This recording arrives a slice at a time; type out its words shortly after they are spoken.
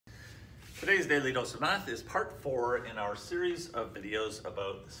Today's Daily Dose of Math is part 4 in our series of videos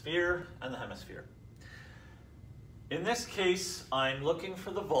about the sphere and the hemisphere. In this case, I'm looking for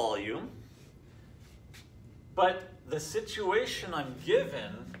the volume, but the situation I'm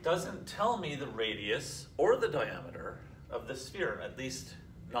given doesn't tell me the radius or the diameter of the sphere, at least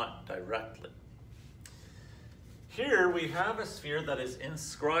not directly. Here we have a sphere that is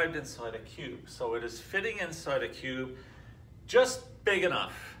inscribed inside a cube, so it is fitting inside a cube just big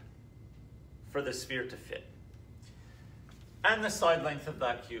enough for the sphere to fit. And the side length of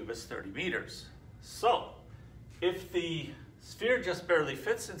that cube is 30 meters. So if the sphere just barely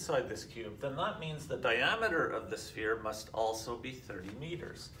fits inside this cube, then that means the diameter of the sphere must also be 30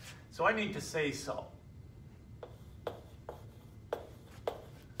 meters. So I need to say so.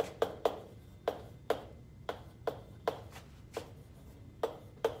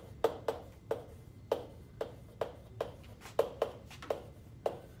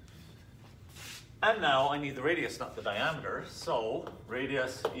 And now I need the radius, not the diameter. So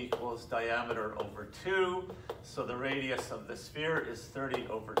radius equals diameter over 2. So the radius of the sphere is 30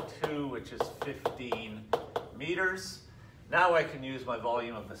 over 2, which is 15 meters. Now I can use my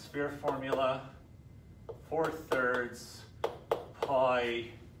volume of the sphere formula. 4/3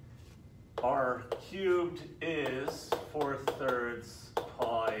 pi r cubed is 4/3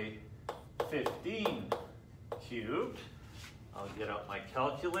 pi 15 cubed. I'll get out my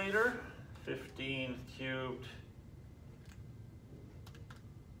calculator. 15 cubed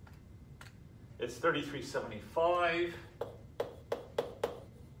is 3375.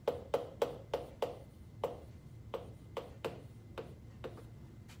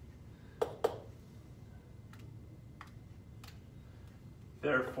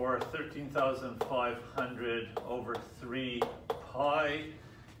 Therefore, 13,500 over 3 pi,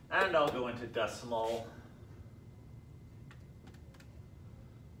 and I'll go into decimal.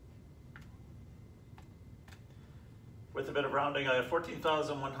 With a bit of rounding, I have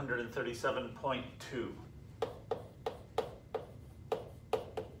 14,137.2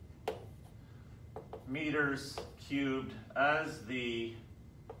 meters cubed as the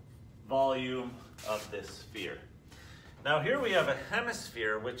volume of this sphere. Now here we have a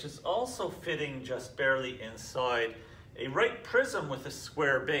hemisphere which is also fitting just barely inside a right prism with a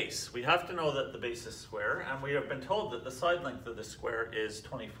square base. We have to know that the base is square, and we have been told that the side length of the square is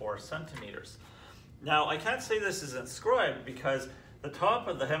 24 centimeters. Now, I can't say this is inscribed because the top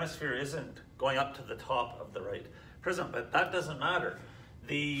of the hemisphere isn't going up to the top of the right prism, but that doesn't matter.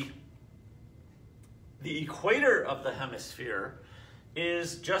 The equator of the hemisphere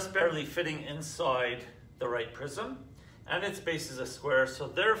is just barely fitting inside the right prism, and its base is a square, so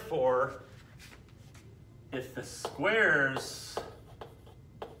therefore, if the square's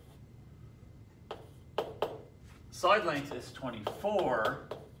side length is 24,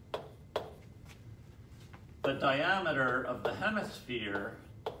 the diameter of the hemisphere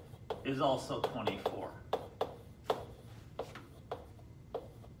is also 24.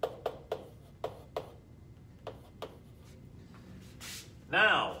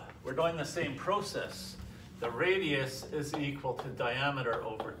 Now, we're doing the same process. The radius is equal to diameter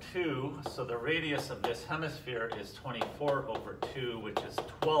over 2, so the radius of this hemisphere is 24 over 2, which is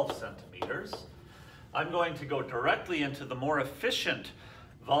 12 centimeters. I'm going to go directly into the more efficient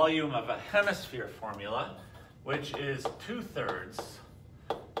volume of a hemisphere formula, which is 2/3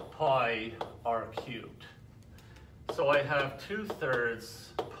 pi r cubed. So I have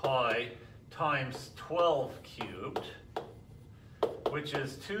 2/3 pi times 12 cubed, which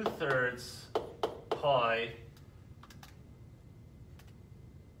is 2/3 pi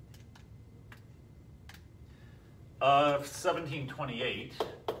of 1728.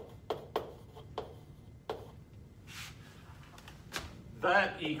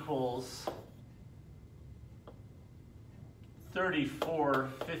 That equals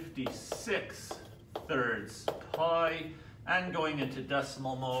 3456 pi, and going into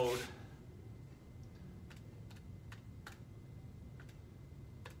decimal mode,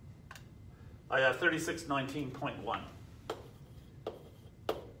 I have 3619.1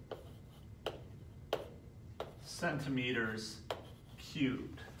 centimeters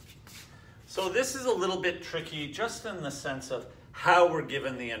cubed. So this is a little bit tricky just in the sense of how we're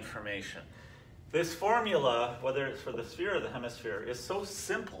given the information. This formula, whether it's for the sphere or the hemisphere, is so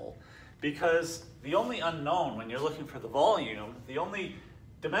simple because the only unknown when you're looking for the volume, the only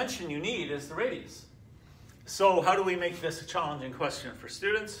dimension you need is the radius. So how do we make this a challenging question for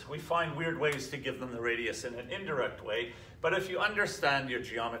students? We find weird ways to give them the radius in an indirect way, but if you understand your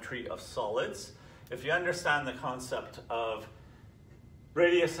geometry of solids, if you understand the concept of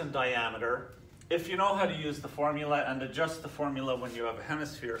radius and diameter, if you know how to use the formula and adjust the formula when you have a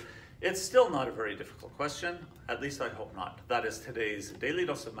hemisphere, it's still not a very difficult question. At least I hope not. That is today's Daily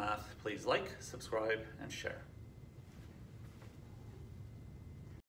Dose of Math. Please like, subscribe, and share.